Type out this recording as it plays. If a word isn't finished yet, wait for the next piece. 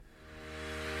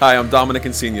Hi, I'm Dominic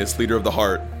Insenius, leader of The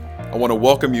Heart. I want to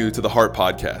welcome you to The Heart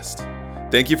Podcast.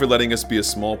 Thank you for letting us be a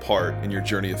small part in your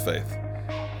journey of faith.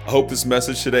 I hope this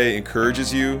message today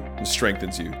encourages you and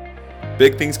strengthens you.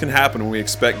 Big things can happen when we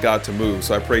expect God to move,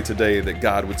 so I pray today that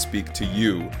God would speak to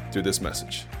you through this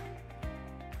message.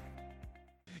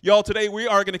 Y'all, today we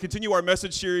are going to continue our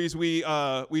message series we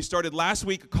started last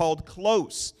week called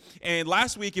Close. And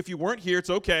last week, if you weren't here,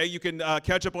 it's okay. You can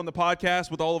catch up on the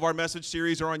podcast with all of our message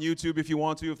series or on YouTube if you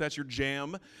want to, if that's your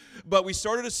jam. But we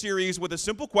started a series with a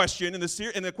simple question, and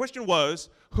the question was,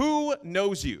 who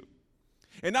knows you?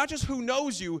 And not just who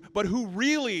knows you, but who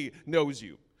really knows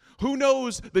you? Who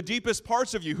knows the deepest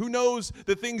parts of you? Who knows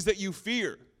the things that you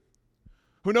fear?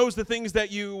 Who knows the things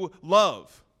that you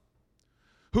love?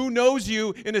 Who knows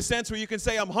you in a sense where you can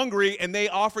say, I'm hungry, and they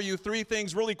offer you three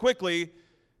things really quickly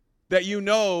that you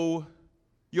know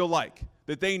you'll like,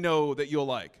 that they know that you'll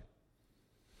like.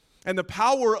 And the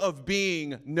power of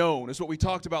being known is what we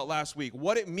talked about last week,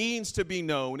 what it means to be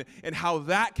known and how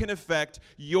that can affect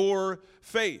your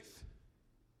faith.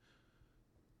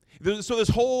 So this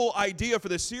whole idea for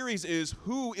this series is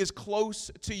who is close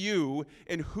to you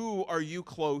and who are you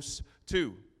close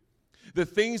to? The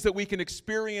things that we can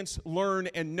experience, learn,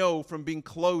 and know from being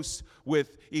close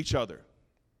with each other.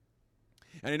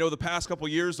 And I know the past couple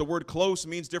years, the word close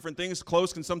means different things.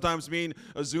 Close can sometimes mean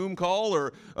a Zoom call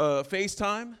or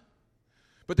FaceTime.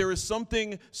 But there is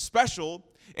something special,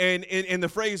 and the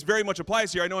phrase very much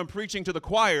applies here. I know I'm preaching to the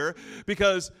choir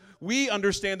because we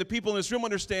understand, the people in this room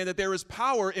understand that there is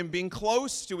power in being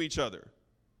close to each other.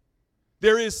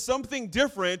 There is something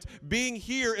different being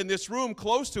here in this room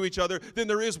close to each other than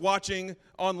there is watching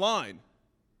online.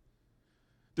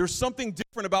 There's something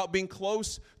different about being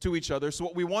close to each other. So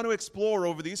what we want to explore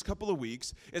over these couple of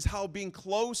weeks is how being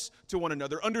close to one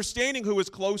another, understanding who is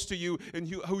close to you and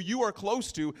who you are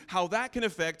close to, how that can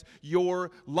affect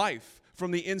your life from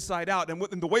the inside out. And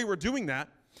the way we're doing that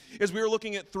is we are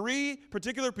looking at three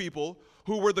particular people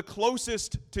who were the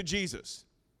closest to Jesus.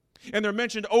 And they're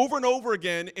mentioned over and over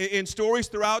again in stories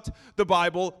throughout the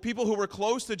Bible, people who were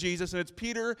close to Jesus, and it's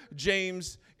Peter,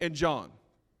 James, and John.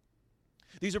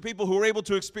 These are people who were able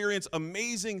to experience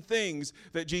amazing things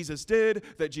that Jesus did,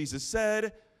 that Jesus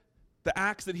said, the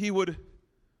acts that he would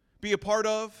be a part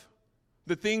of,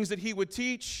 the things that he would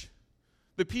teach,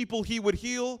 the people he would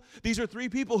heal. These are three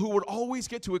people who would always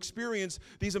get to experience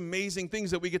these amazing things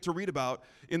that we get to read about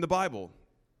in the Bible.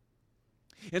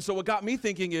 And so what got me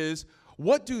thinking is,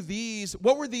 what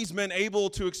were these men able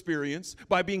to experience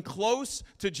by being close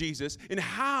to Jesus, and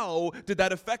how did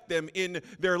that affect them in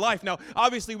their life? Now,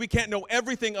 obviously, we can't know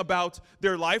everything about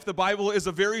their life. The Bible is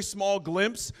a very small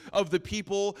glimpse of the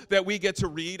people that we get to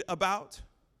read about.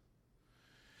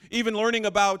 Even learning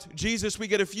about Jesus, we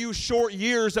get a few short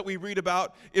years that we read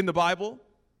about in the Bible.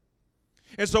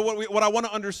 And so what I want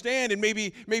to understand and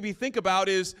maybe think about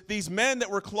is these men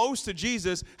that were close to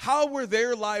Jesus, how were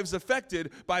their lives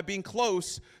affected by being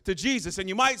close to Jesus? And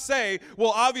you might say,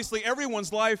 well, obviously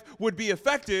everyone's life would be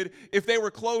affected if they were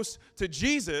close to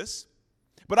Jesus.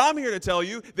 But I'm here to tell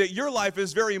you that your life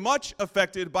is very much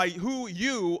affected by who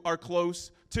you are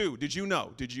close to. Did you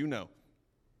know? Did you know?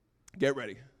 Get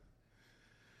ready.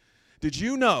 Did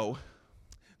you know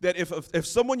that if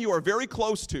someone you are very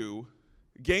close to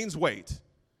gains weight,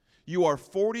 you are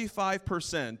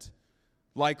 45%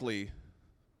 likely,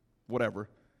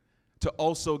 to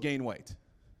also gain weight?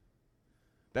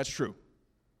 That's true.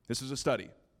 This is a study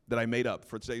that I made up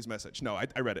for today's message. No,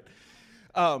 I read it.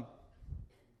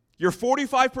 You're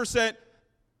 45%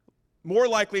 more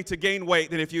likely to gain weight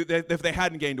than if they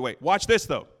hadn't gained weight. Watch this,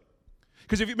 though.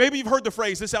 Because maybe you've heard the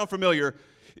phrase, this sounds familiar,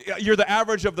 you're the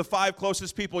average of the 5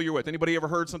 closest people you're with. Anybody ever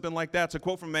heard something like that? It's a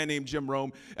quote from a man named Jim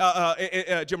Rohn.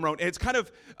 It's kind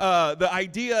of, the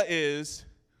idea is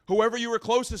whoever you are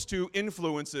closest to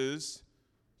influences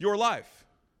your life.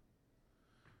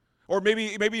 Or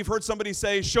maybe you've heard somebody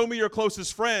say, show me your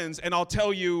closest friends and I'll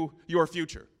tell you your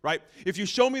future, right? If you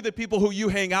show me the people who you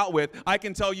hang out with, I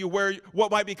can tell you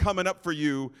what might be coming up for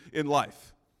you in life.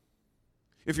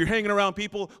 If you're hanging around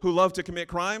people who love to commit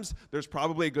crimes, there's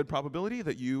probably a good probability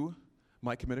that you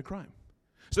might commit a crime.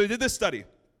 So they did this study.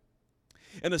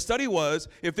 And the study was,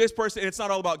 if this person, and it's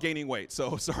not all about gaining weight,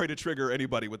 so sorry to trigger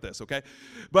anybody with this, okay?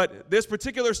 But this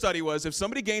particular study was, if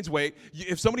somebody gains weight,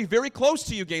 if somebody very close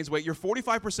to you gains weight, you're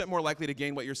 45% more likely to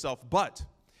gain weight yourself. But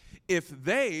if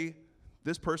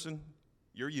this person,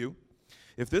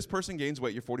 if this person gains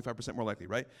weight, you're 45% more likely,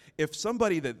 right? If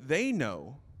somebody that they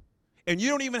know, and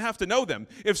you don't even have to know them,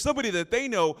 if somebody that they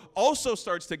know also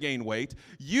starts to gain weight,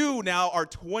 you now are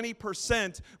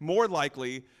 20% more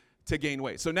likely to gain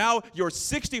weight. So now you're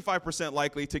 65%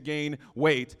 likely to gain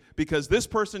weight because this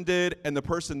person did and the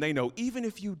person they know, even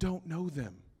if you don't know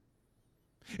them.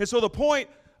 And so the point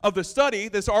of the study,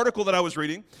 this article that I was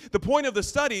reading, the point of the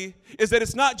study is that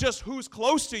it's not just who's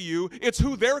close to you, it's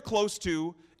who they're close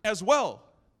to as well.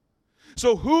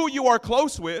 So who you are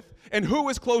close with and who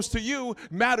is close to you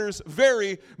matters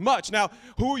very much. Now,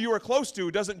 who you are close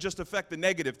to doesn't just affect the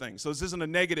negative things. So this isn't a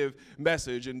negative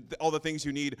message and all the things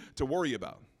you need to worry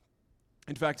about.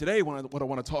 In fact, today what I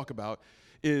want to talk about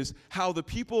is how the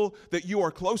people that you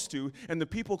are close to and the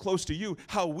people close to you,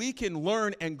 how we can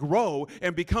learn and grow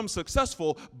and become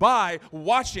successful by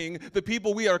watching the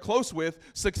people we are close with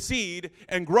succeed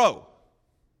and grow.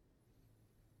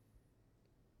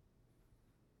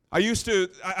 I used to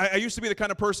be the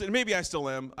kind of person, and maybe I still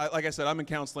am. Like I said, I'm in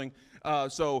counseling,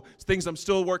 so it's things I'm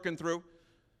still working through.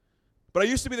 But I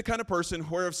used to be the kind of person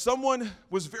where if someone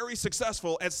was very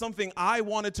successful at something I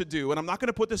wanted to do, and I'm not going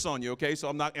to put this on you, okay? So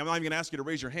I'm not even going to ask you to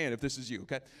raise your hand if this is you,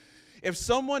 okay? If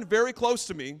someone very close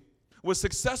to me was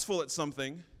successful at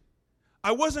something,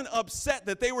 I wasn't upset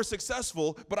that they were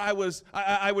successful, but I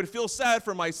would feel sad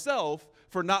for myself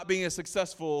for not being as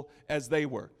successful as they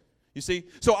were. You see?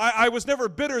 So I was never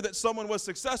bitter that someone was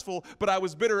successful, but I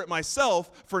was bitter at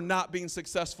myself for not being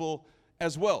successful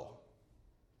as well.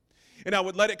 And I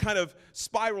would let it kind of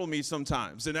spiral me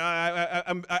sometimes. And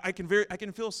I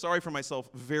can feel sorry for myself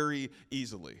very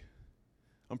easily.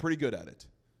 I'm pretty good at it.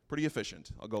 Pretty efficient.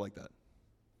 I'll go like that.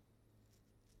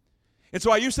 And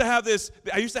so I used to have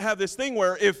this thing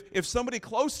where if somebody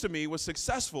close to me was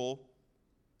successful,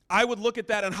 I would look at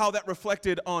that and how that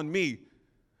reflected on me.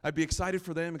 I'd be excited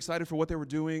for them, excited for what they were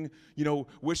doing,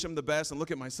 wish them the best, and look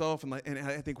at myself and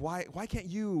I think, why can't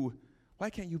you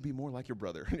be more like your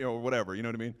brother, or whatever, you know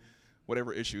what I mean?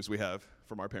 Whatever issues we have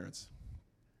from our parents.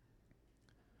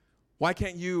 Why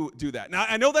can't you do that? Now,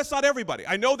 I know that's not everybody.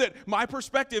 I know that my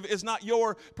perspective is not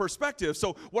your perspective.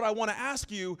 So what I want to ask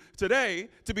you today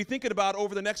to be thinking about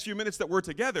over the next few minutes that we're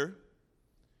together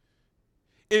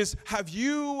is, have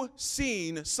you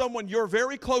seen someone you're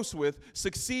very close with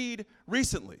succeed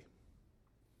recently?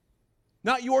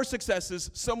 Not your successes,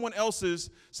 someone else's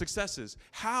successes.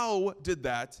 How did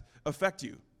that affect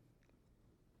you?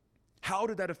 How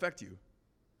did that affect you?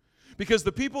 Because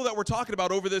the people that we're talking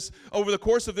about over the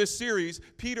course of this series,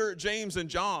 Peter, James, and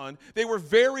John, they were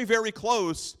very, very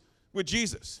close with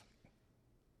Jesus.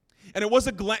 And it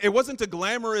wasn't a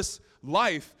glamorous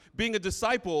life being a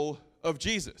disciple of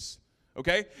Jesus.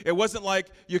 Okay? It wasn't like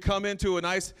you come into a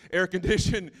nice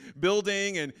air-conditioned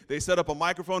building and they set up a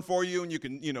microphone for you and you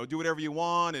can, do whatever you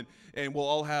want and we'll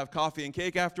all have coffee and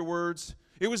cake afterwards.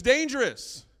 It was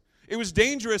dangerous. It was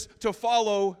dangerous to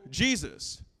follow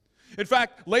Jesus. In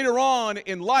fact, later on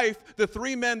in life, the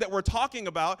three men that we're talking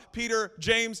about, Peter,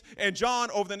 James, and John,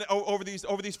 over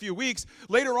these few weeks,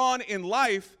 later on in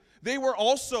life, they were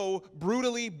also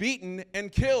brutally beaten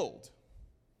and killed.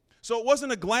 So it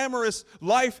wasn't a glamorous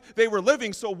life they were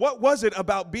living. So what was it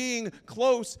about being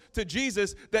close to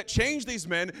Jesus that changed these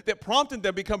men, that prompted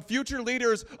them to become future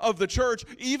leaders of the church,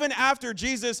 even after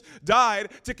Jesus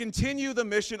died, to continue the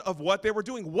mission of what they were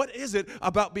doing? What is it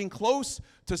about being close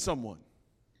to someone?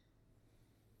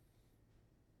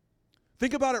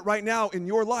 Think about it right now in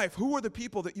your life. Who are the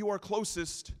people that you are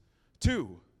closest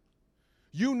to?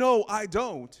 You know I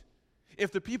don't.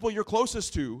 If the people you're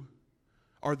closest to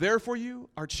are there for you,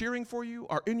 are cheering for you,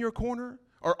 are in your corner,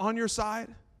 are on your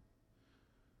side,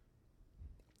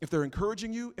 if they're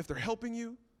encouraging you, if they're helping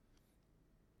you,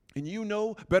 and you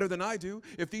know better than I do,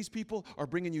 if these people are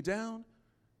bringing you down,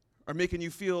 are making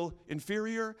you feel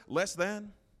inferior, less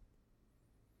than.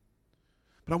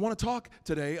 But I want to talk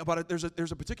today about it.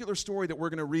 There's a particular story that we're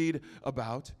going to read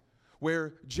about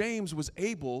where James was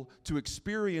able to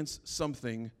experience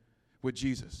something with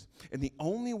Jesus. And the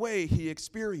only way he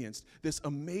experienced this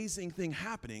amazing thing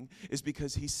happening is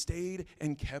because he stayed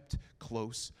and kept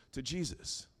close to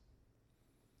Jesus.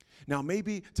 Now,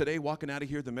 maybe today, walking out of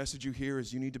here, the message you hear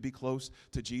is you need to be close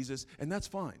to Jesus, and that's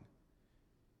fine.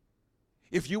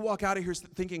 If you walk out of here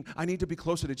thinking, I need to be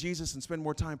closer to Jesus and spend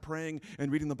more time praying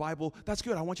and reading the Bible, that's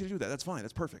good. I want you to do that. That's fine.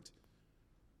 That's perfect.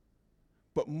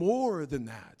 But more than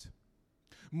that,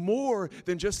 more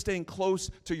than just staying close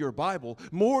to your Bible,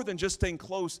 more than just staying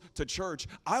close to church,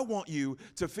 I want you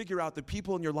to figure out the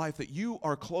people in your life that you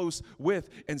are close with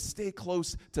and stay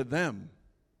close to them.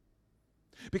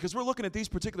 Because we're looking at these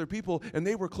particular people and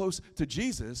they were close to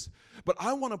Jesus, but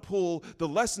I want to pull the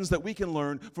lessons that we can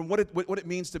learn from what it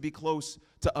means to be close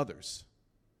to others,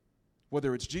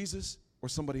 whether it's Jesus or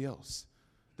somebody else,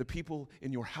 the people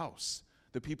in your house,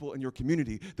 the people in your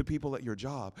community, the people at your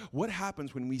job? What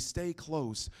happens when we stay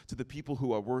close to the people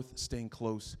who are worth staying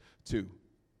close to?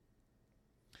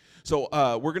 So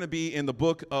we're going to be in the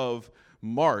book of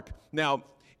Mark. Now,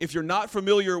 if you're not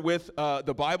familiar with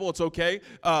the Bible, it's okay.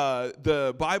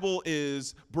 The Bible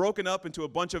is broken up into a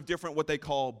bunch of different what they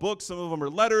call books. Some of them are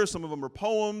letters, some of them are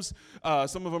poems,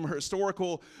 some of them are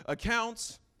historical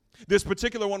accounts. This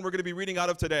particular one we're going to be reading out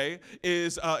of today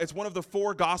is it's one of the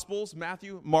four Gospels: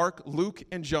 Matthew, Mark, Luke,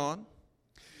 and John.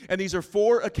 And these are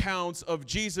four accounts of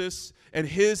Jesus and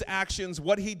his actions,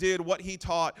 what he did, what he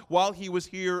taught while he was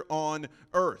here on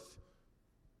earth.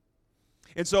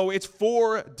 And so it's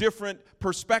four different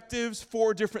perspectives,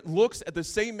 four different looks at the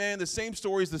same man, the same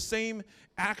stories, the same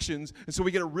actions. And so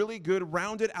we get a really good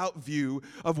rounded out view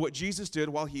of what Jesus did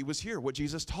while he was here, what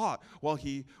Jesus taught while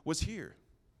he was here.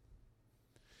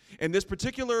 In this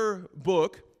particular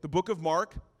book, the book of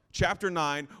Mark, chapter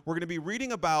 9, we're going to be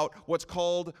reading about what's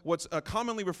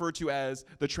commonly referred to as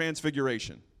the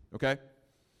Transfiguration, okay?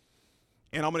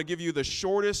 And I'm going to give you the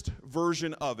shortest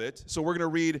version of it. So we're going to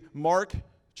read Mark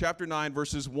chapter 9,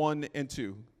 verses 1 and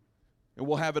 2. And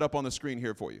we'll have it up on the screen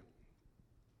here for you.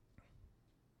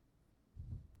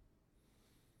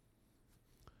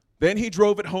 Then he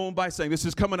drove it home by saying, this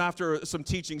is coming after some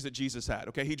teachings that Jesus had,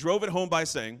 okay? He drove it home by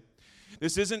saying,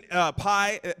 this isn't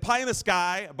pie in the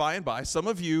sky by and by. Some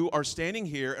of you are standing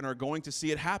here and are going to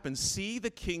see it happen. See the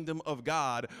kingdom of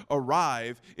God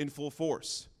arrive in full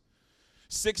force.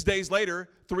 6 days later,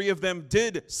 3 of them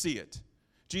did see it.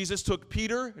 Jesus took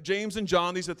Peter, James, and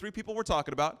John, these are the 3 people we're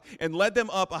talking about, and led them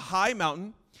up a high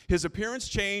mountain. His appearance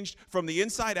changed from the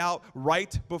inside out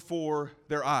right before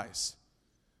their eyes.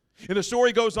 And the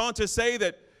story goes on to say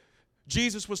that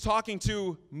Jesus was talking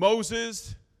to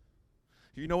Moses.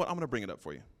 You know what? I'm going to bring it up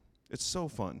for you. It's so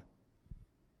fun.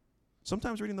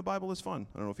 Sometimes reading the Bible is fun.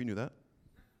 I don't know if you knew that.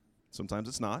 Sometimes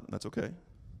it's not, and that's okay.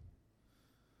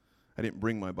 I didn't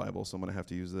bring my Bible, so I'm going to have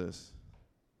to use this.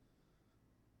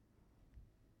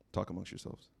 Talk amongst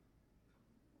yourselves.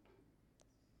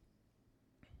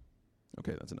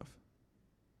 Okay, that's enough.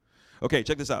 Okay,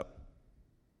 check this out.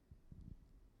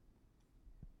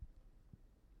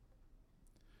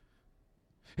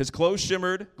 His clothes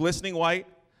shimmered, glistening white,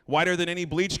 whiter than any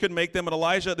bleach could make them. And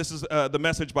Elijah, this is the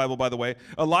Message Bible, by the way.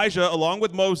 Elijah, along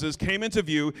with Moses, came into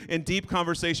view in deep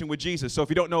conversation with Jesus. So if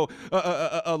you don't know,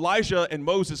 Elijah and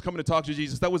Moses coming to talk to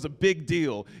Jesus, that was a big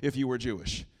deal if you were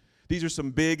Jewish. These are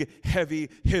some big, heavy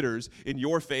hitters in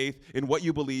your faith, in what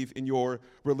you believe, in your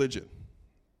religion.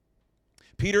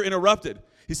 Peter interrupted.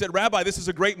 He said, Rabbi, this is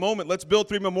a great moment. Let's build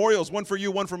 3 memorials, one for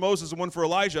you, one for Moses, and one for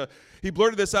Elijah. He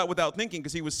blurted this out without thinking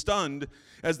because he was stunned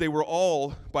as they were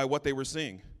all by what they were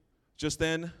seeing. Just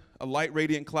then, a light,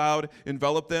 radiant cloud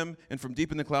enveloped them, and from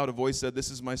deep in the cloud a voice said, this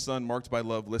is my son, marked by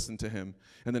love, listen to him.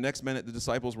 And the next minute, the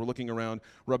disciples were looking around,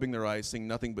 rubbing their eyes, seeing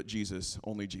nothing but Jesus,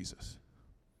 only Jesus.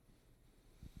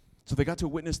 So they got to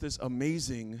witness this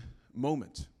amazing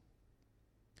moment.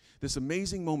 This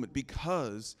amazing moment,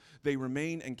 because they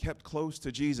remained and kept close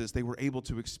to Jesus, they were able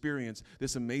to experience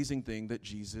this amazing thing that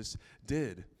Jesus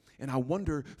did. And I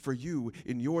wonder for you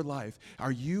in your life,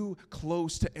 are you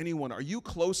close to anyone? Are you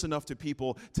close enough to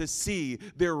people to see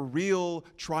their real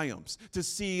triumphs, to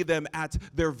see them at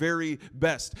their very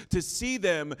best, to see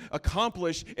them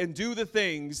accomplish and do the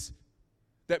things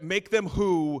that make them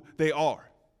who they are?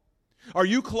 Are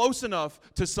you close enough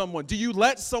to someone? Do you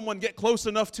let someone get close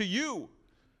enough to you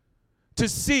to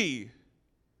see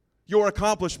your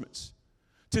accomplishments,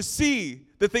 to see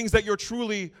the things that you're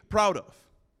truly proud of?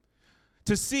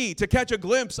 To catch a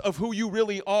glimpse of who you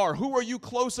really are. Who are you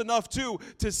close enough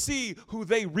to see who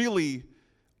they really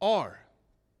are?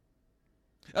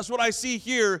 That's what I see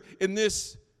here in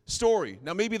this story.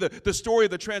 Now, maybe the story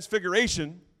of the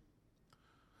Transfiguration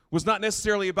was not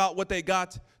necessarily about what they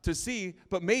got to see,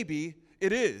 but maybe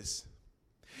it is.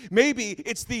 Maybe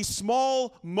it's these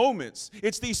small moments.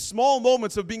 It's these small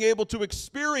moments of being able to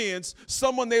experience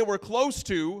someone they were close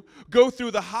to, go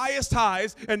through the highest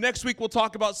highs, and next week we'll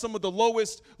talk about some of the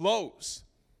lowest lows.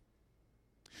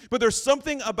 But there's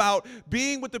something about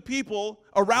being with the people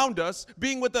around us,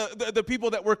 being with the people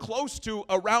that we're close to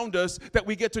around us, that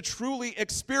we get to truly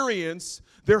experience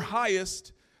their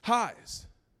highest highs.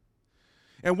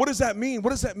 And what does that mean?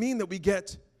 What does that mean that we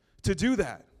get to do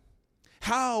that?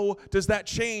 How does that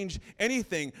change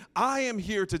anything? I am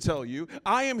here to tell you,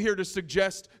 I am here to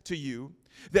suggest to you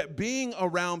that being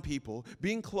around people,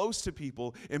 being close to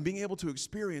people, and being able to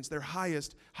experience their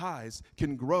highest highs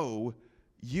can grow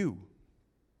you.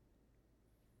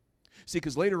 See,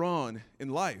 because later on in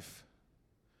life,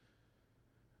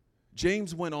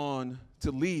 James went on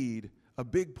to lead a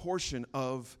big portion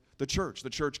of the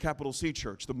church, capital C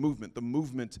church, the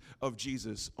movement of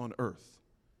Jesus on earth.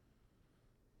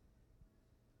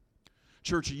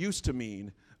 Church used to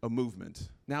mean a movement.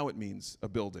 Now it means a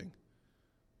building.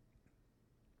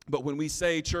 But when I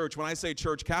say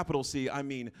church, capital C, I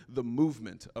mean the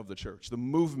movement of the church, the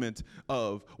movement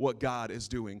of what God is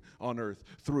doing on earth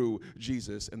through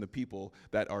Jesus and the people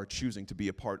that are choosing to be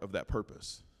a part of that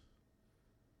purpose.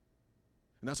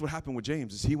 And that's what happened with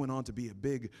James, is he went on to be a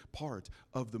big part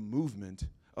of the movement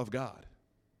of God,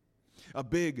 a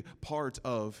big part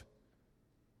of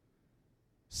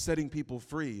setting people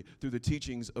free through the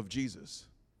teachings of Jesus.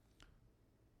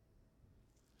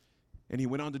 And he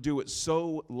went on to do it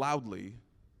so loudly,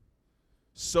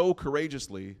 so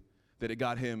courageously, that it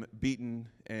got him beaten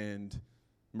and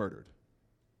murdered.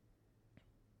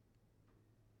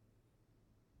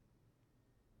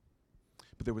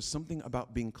 But there was something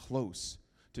about being close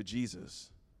to Jesus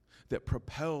that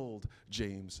propelled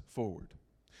James forward.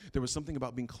 There was something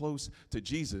about being close to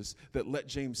Jesus that let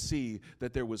James see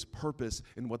that there was purpose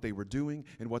in what they were doing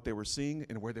and what they were seeing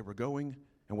and where they were going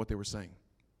and what they were saying.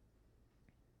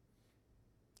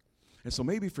 And so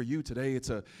maybe for you today, it's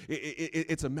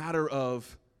a matter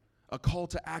of a call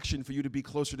to action for you to be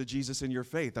closer to Jesus in your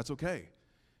faith. That's okay.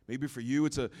 Maybe for you,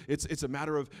 it's a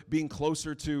matter of being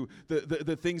closer to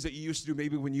the things that you used to do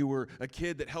maybe when you were a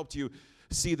kid that helped you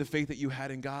see the faith that you had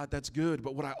in God. That's good.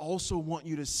 But what I also want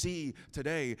you to see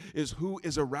today is who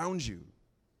is around you.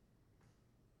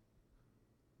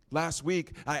 Last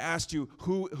week, I asked you,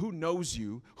 who knows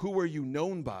you? Who are you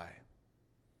known by?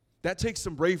 That takes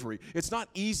some bravery. It's not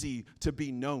easy to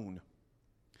be known.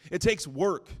 It takes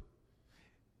work.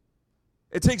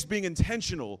 It takes being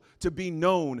intentional to be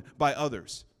known by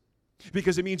others,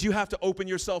 because it means you have to open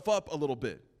yourself up a little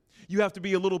bit. You have to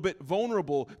be a little bit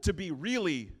vulnerable to be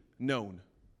really known.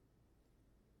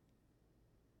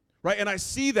 Right? And I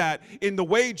see that in the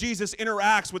way Jesus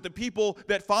interacts with the people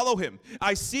that follow him.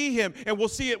 I see him, and we'll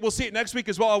see it next week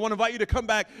as well. I want to invite you to come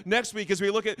back next week as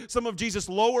we look at some of Jesus'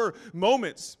 lower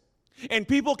moments. And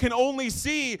people can only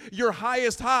see your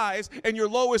highest highs and your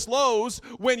lowest lows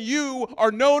when you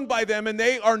are known by them and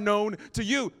they are known to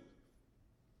you.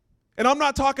 And I'm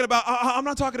not talking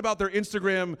about their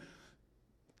Instagram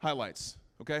highlights,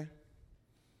 okay?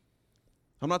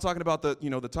 I'm not talking about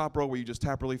the top row where you just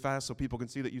tap really fast so people can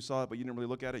see that you saw it, but you didn't really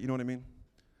look at it. You know what I mean?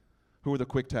 Who are the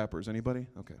quick tappers? Anybody?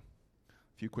 Okay.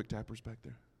 A few quick tappers back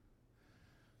there.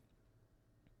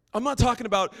 I'm not talking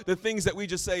about the things that we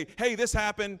just say, hey, this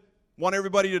happened, want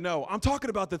everybody to know. I'm talking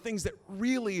about the things that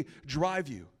really drive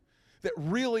you, that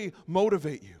really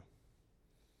motivate you,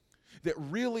 that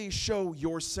really show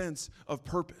your sense of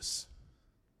purpose.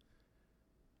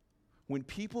 When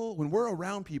we're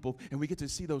around people and we get to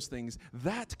see those things,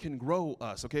 that can grow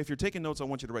us. Okay, if you're taking notes, I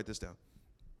want you to write this down.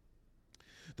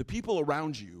 The people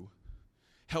around you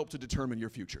help to determine your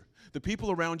future. The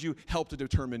people around you help to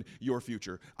determine your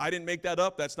future. I didn't make that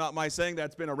up. That's not my saying.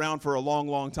 That's been around for a long,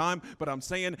 long time. But I'm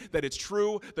saying that it's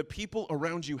true. The people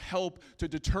around you help to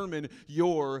determine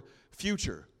your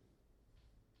future.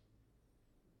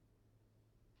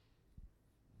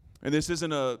 And this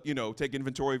isn't take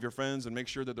inventory of your friends and make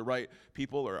sure that the right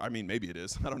people, maybe it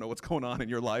is. I don't know what's going on in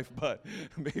your life, but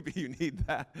maybe you need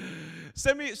that.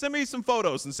 Send me some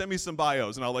photos and send me some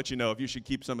bios, and I'll let you know if you should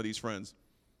keep some of these friends.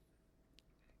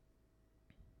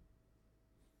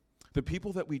 The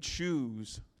people that we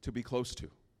choose to be close to,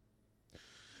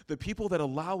 the people that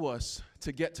allow us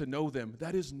to get to know them,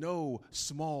 that is no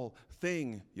small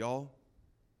thing, y'all.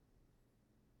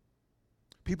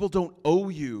 People don't owe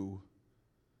you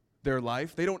their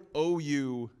life. They don't owe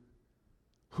you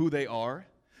who they are.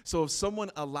 So if someone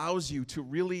allows you to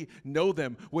really know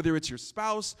them, whether it's your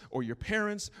spouse or your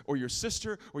parents or your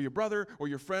sister or your brother or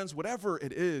your friends, whatever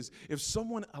it is, if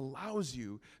someone allows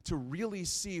you to really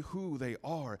see who they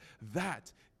are,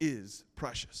 that is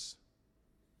precious.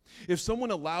 If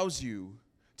someone allows you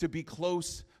to be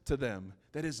close to them,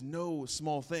 that is no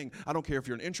small thing. I don't care if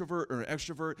you're an introvert or an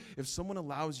extrovert. If someone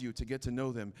allows you to get to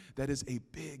know them, that is a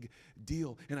big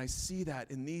deal. And I see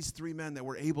that in these three men that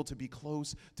were able to be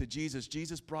close to Jesus.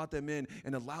 Jesus brought them in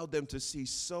and allowed them to see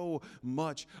so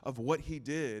much of what he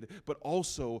did, but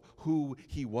also who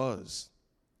he was.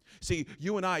 See,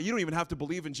 you and I, you don't even have to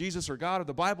believe in Jesus or God or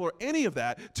the Bible or any of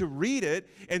that to read it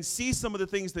and see some of the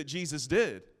things that Jesus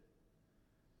did.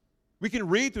 We can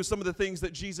read through some of the things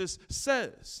that Jesus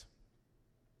says.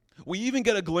 We even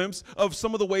get a glimpse of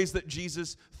some of the ways that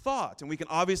Jesus thought, and we can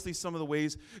obviously see some of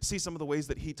the ways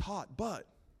that he taught. But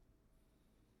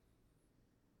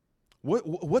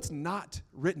what's not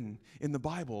written in the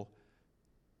Bible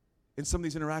in some of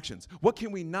these interactions? What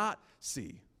can we not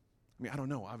see? I don't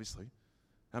know, obviously.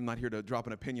 I'm not here to drop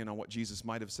an opinion on what Jesus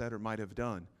might have said or might have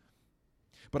done.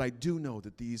 But I do know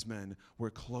that these men were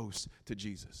close to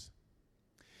Jesus.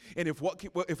 And if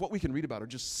what we can read about are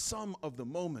just some of the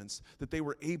moments that they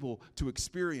were able to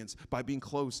experience by being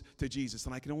close to Jesus,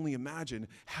 then I can only imagine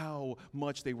how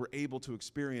much they were able to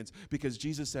experience, because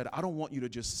Jesus said, I don't want you to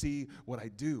just see what I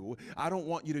do. I don't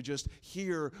want you to just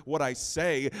hear what I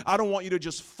say. I don't want you to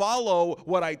just follow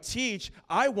what I teach.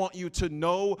 I want you to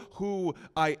know who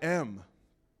I am.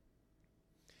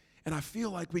 And I feel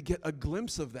like we get a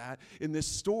glimpse of that in this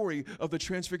story of the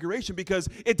Transfiguration, because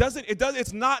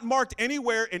it's not marked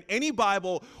anywhere in any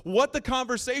Bible what the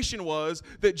conversation was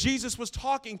that Jesus was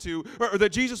talking to, or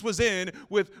that Jesus was in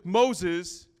with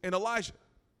Moses and Elijah.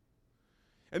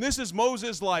 And this is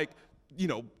Moses, like,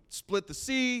 split the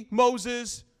sea,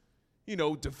 Moses,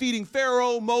 defeating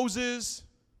Pharaoh, Moses,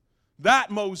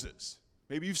 that Moses.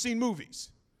 Maybe you've seen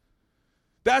movies.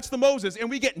 That's the Moses, and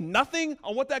we get nothing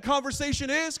on what that conversation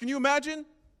is. Can you imagine?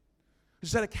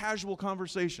 Just had a casual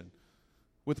conversation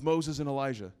with Moses and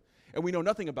Elijah, and we know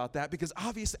nothing about that because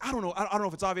obviously, I don't know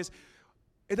if it's obvious.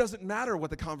 It doesn't matter what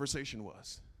the conversation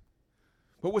was.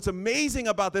 But what's amazing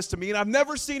about this to me, and I've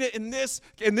never seen it in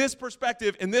this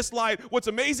perspective, in this light, what's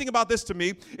amazing about this to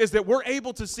me is that we're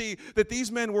able to see that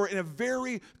these men were in a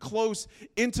very close,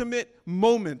 intimate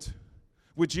moment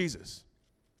with Jesus.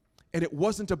 And it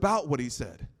wasn't about what he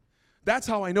said. That's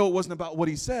how I know it wasn't about what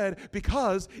he said,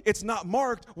 because it's not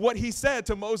marked what he said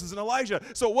to Moses and Elijah.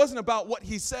 So it wasn't about what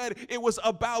he said, it was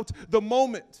about the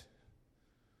moment.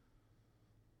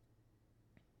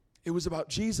 It was about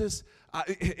Jesus.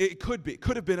 It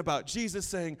could have been about Jesus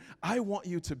saying, I want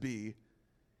you to be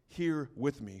here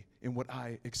with me in what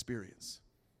I experience.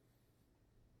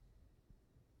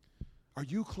 Are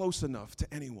you close enough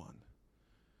to anyone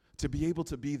to be able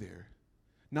to be there?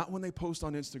 Not when they post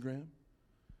on Instagram,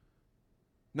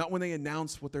 not when they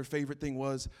announce what their favorite thing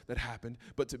was that happened,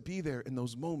 but to be there in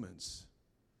those moments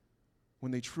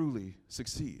when they truly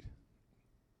succeed.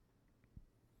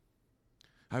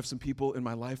 I have some people in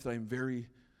my life that I'm very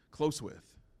close with.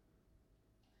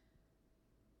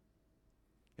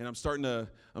 And I'm starting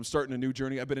a new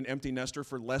journey. I've been an empty nester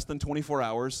for less than 24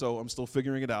 hours, so I'm still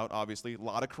figuring it out, obviously. A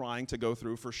lot of crying to go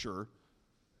through for sure.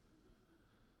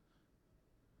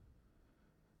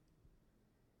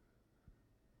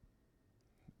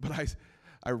 But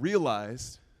I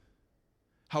realized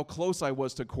how close I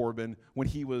was to Corbin when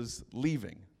he was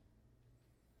leaving.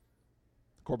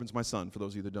 Corbin's my son, for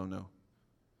those of you that don't know.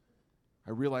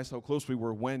 I realized how close we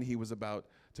were when he was about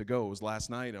to go. It was last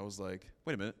night. I was like,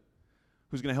 wait a minute.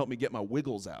 Who's going to help me get my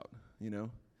wiggles out,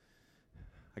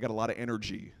 I got a lot of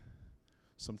energy,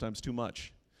 sometimes too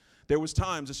much. There was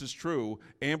times, this is true,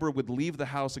 Amber would leave the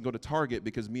house and go to Target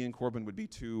because me and Corbin would be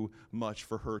too much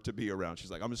for her to be around.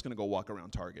 She's like, I'm just going to go walk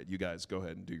around Target. You guys go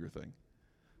ahead and do your thing.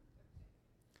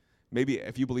 Maybe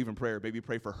if you believe in prayer, maybe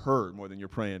pray for her more than you're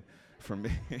praying for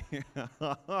me.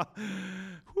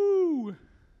 Woo.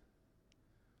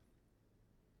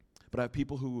 But I have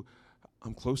people who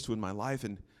I'm close to in my life,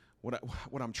 and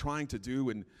what I'm trying to do,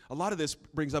 and a lot of this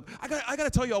brings up, I got to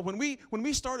tell y'all, when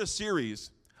we start a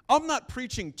series, I'm not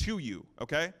preaching to you,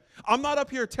 okay? I'm not up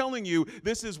here telling you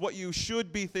this is what you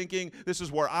should be thinking, this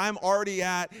is where I'm already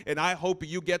at, and I hope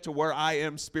you get to where I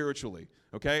am spiritually,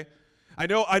 okay? I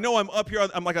know I'm up here,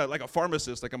 I'm like a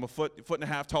pharmacist, like I'm a foot and a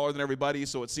half taller than everybody,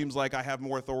 so it seems like I have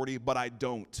more authority, but I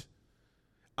don't.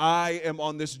 I am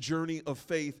on this journey of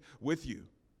faith with you.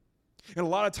 And a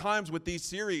lot of times with these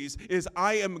series is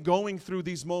I am going through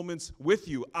these moments with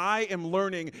you. I am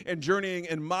learning and journeying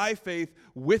in my faith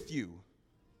with you.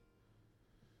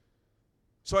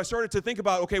 So I started to think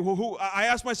about, okay, well, I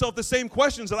asked myself the same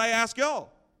questions that I ask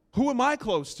y'all. Who am I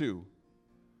close to?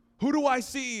 Who do I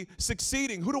see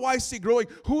succeeding? Who do I see growing?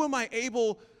 Who am I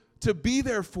able to be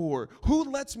there for? Who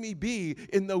lets me be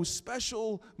in those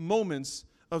special moments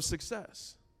of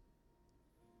success?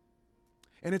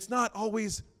 And it's not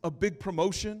always a big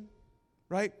promotion,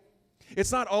 right?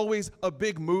 It's not always a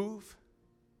big move.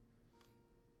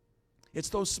 It's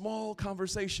those small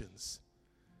conversations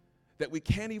that we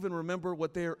can't even remember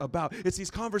what they're about. It's these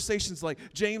conversations like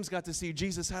James got to see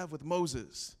Jesus have with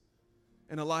Moses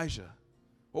and Elijah.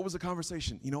 What was the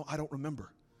conversation? I don't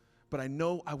remember. But I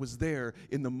know I was there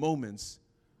in the moments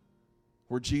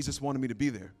where Jesus wanted me to be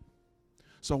there.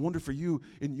 So I wonder for you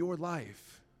in your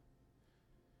life,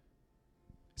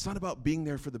 it's not about being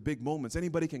there for the big moments.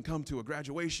 Anybody can come to a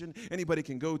graduation. Anybody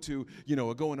can go to,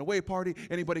 a going away party.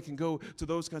 Anybody can go to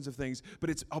those kinds of things. But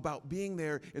it's about being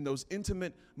there in those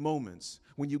intimate moments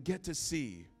when you get to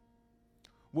see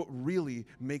what really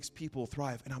makes people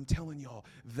thrive. And I'm telling y'all,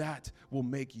 that will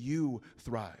make you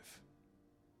thrive.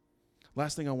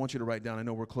 Last thing I want you to write down, I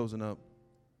know we're closing up.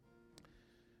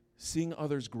 Seeing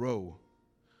others grow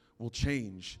will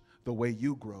change the way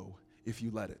you grow if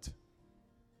you let it.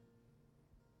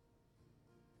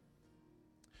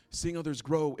 Seeing others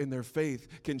grow in their faith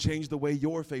can change the way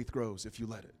your faith grows if you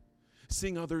let it.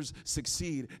 Seeing others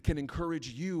succeed can encourage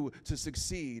you to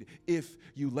succeed if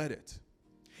you let it.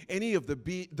 Any of the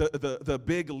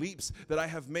big leaps that I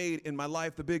have made in my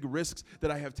life, the big risks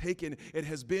that I have taken, it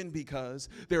has been because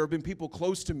there have been people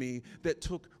close to me that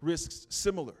took risks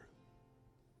similar.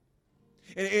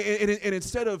 And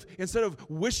instead of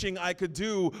wishing I could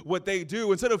do what they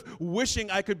do, instead of wishing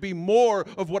I could be more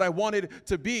of what I wanted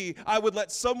to be, I would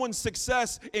let someone's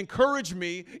success encourage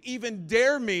me, even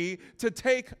dare me to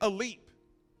take a leap.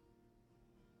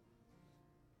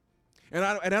 And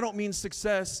I don't mean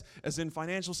success as in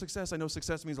financial success. I know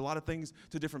success means a lot of things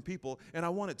to different people, and I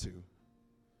want it to.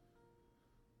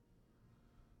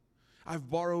 I've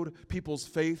borrowed people's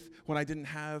faith when I didn't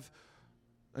have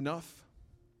enough.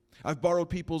 I've borrowed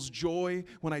people's joy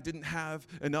when I didn't have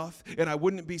enough, and I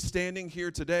wouldn't be standing here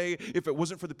today if it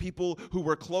wasn't for the people who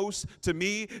were close to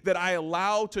me that I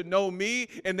allow to know me,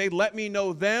 and they let me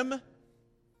know them.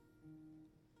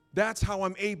 That's how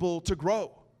I'm able to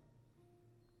grow.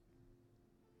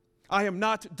 I am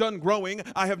not done growing.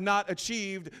 I have not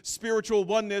achieved spiritual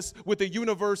oneness with the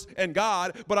universe and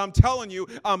God, but I'm telling you,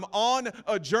 I'm on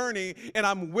a journey, and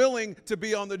I'm willing to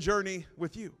be on the journey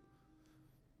with you.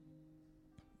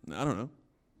 I don't know,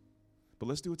 but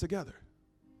let's do it together.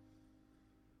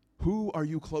 Who are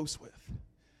you close with,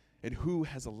 and who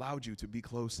has allowed you to be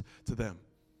close to them?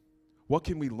 What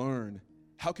can we learn?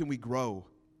 How can we grow?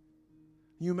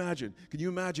 Can you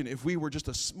imagine if we were just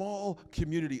a small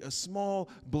community, a small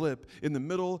blip in the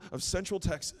middle of Central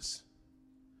Texas,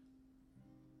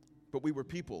 but we were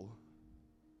people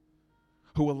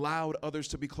who allowed others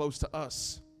to be close to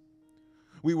us.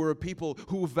 We were a people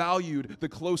who valued the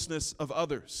closeness of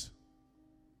others.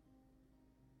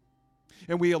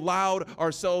 And we allowed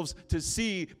ourselves to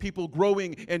see people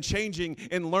growing and changing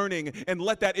and learning, and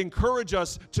let that encourage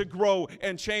us to grow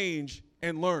and change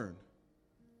and learn.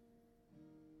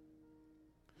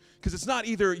 Because it's not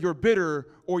either you're bitter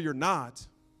or you're not.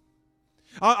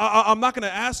 I'm not going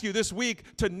to ask you this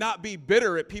week to not be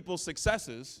bitter at people's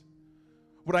successes.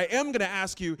 What I am going to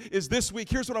ask you is this week,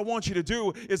 here's what I want you to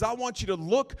do, is I want you to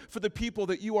look for the people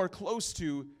that you are close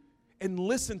to and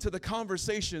listen to the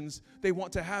conversations they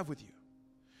want to have with you.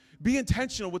 Be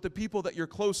intentional with the people that you're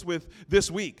close with this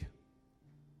week.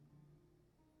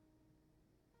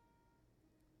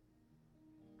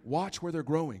 Watch where they're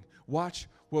growing. Watch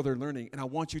where they're learning. And I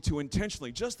want you to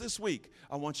intentionally, just this week,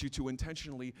 I want you to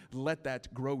intentionally let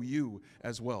that grow you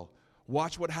as well.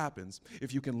 Watch what happens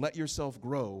if you can let yourself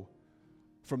grow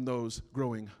from those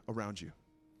growing around you.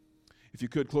 If you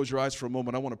could, close your eyes for a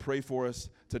moment. I want to pray for us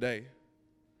today.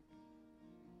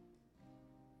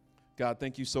 God,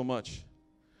 thank you so much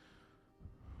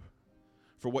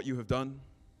for what you have done,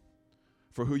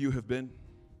 for who you have been.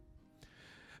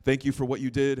 Thank you for what you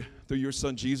did through your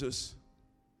son, Jesus.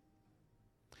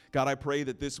 God, I pray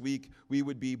that this week we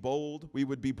would be bold, we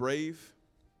would be brave.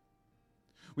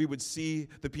 We would see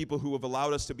the people who have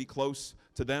allowed us to be close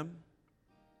to them.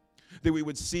 That we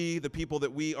would see the people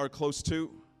that we are close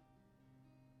to.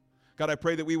 God, I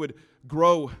pray that we would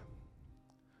grow.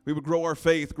 We would grow our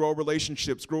faith, grow our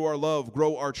relationships, grow our love,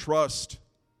 grow our trust.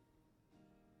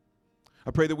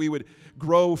 I pray that we would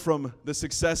grow from the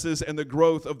successes and the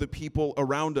growth of the people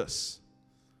around us.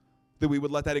 That we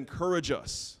would let that encourage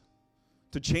us,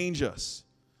 to change us,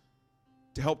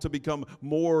 to help to become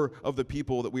more of the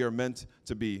people that we are meant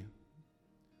to be.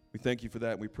 We thank you for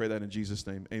that, and we pray that in Jesus'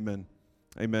 name. Amen.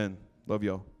 Amen. Love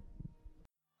y'all.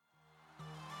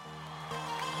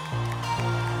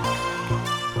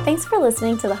 Thanks for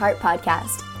listening to the Heart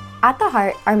Podcast. At the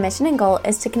Heart, our mission and goal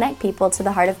is to connect people to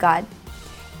the heart of God.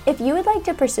 If you would like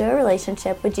to pursue a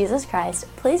relationship with Jesus Christ,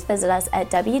 please visit us at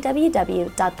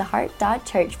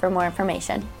www.theheart.church for more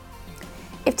information.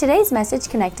 If today's message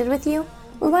connected with you,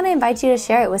 we want to invite you to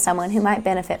share it with someone who might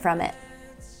benefit from it.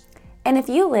 And if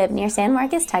you live near San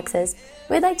Marcos, Texas,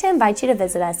 we'd like to invite you to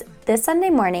visit us this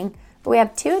Sunday morning, where we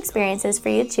have 2 experiences for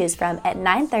you to choose from at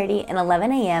 9:30 and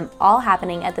 11 a.m., all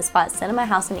happening at the Spot Cinema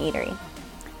House and Eatery.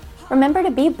 Remember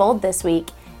to be bold this week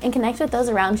and connect with those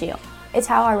around you. It's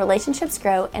how our relationships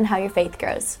grow and how your faith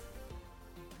grows.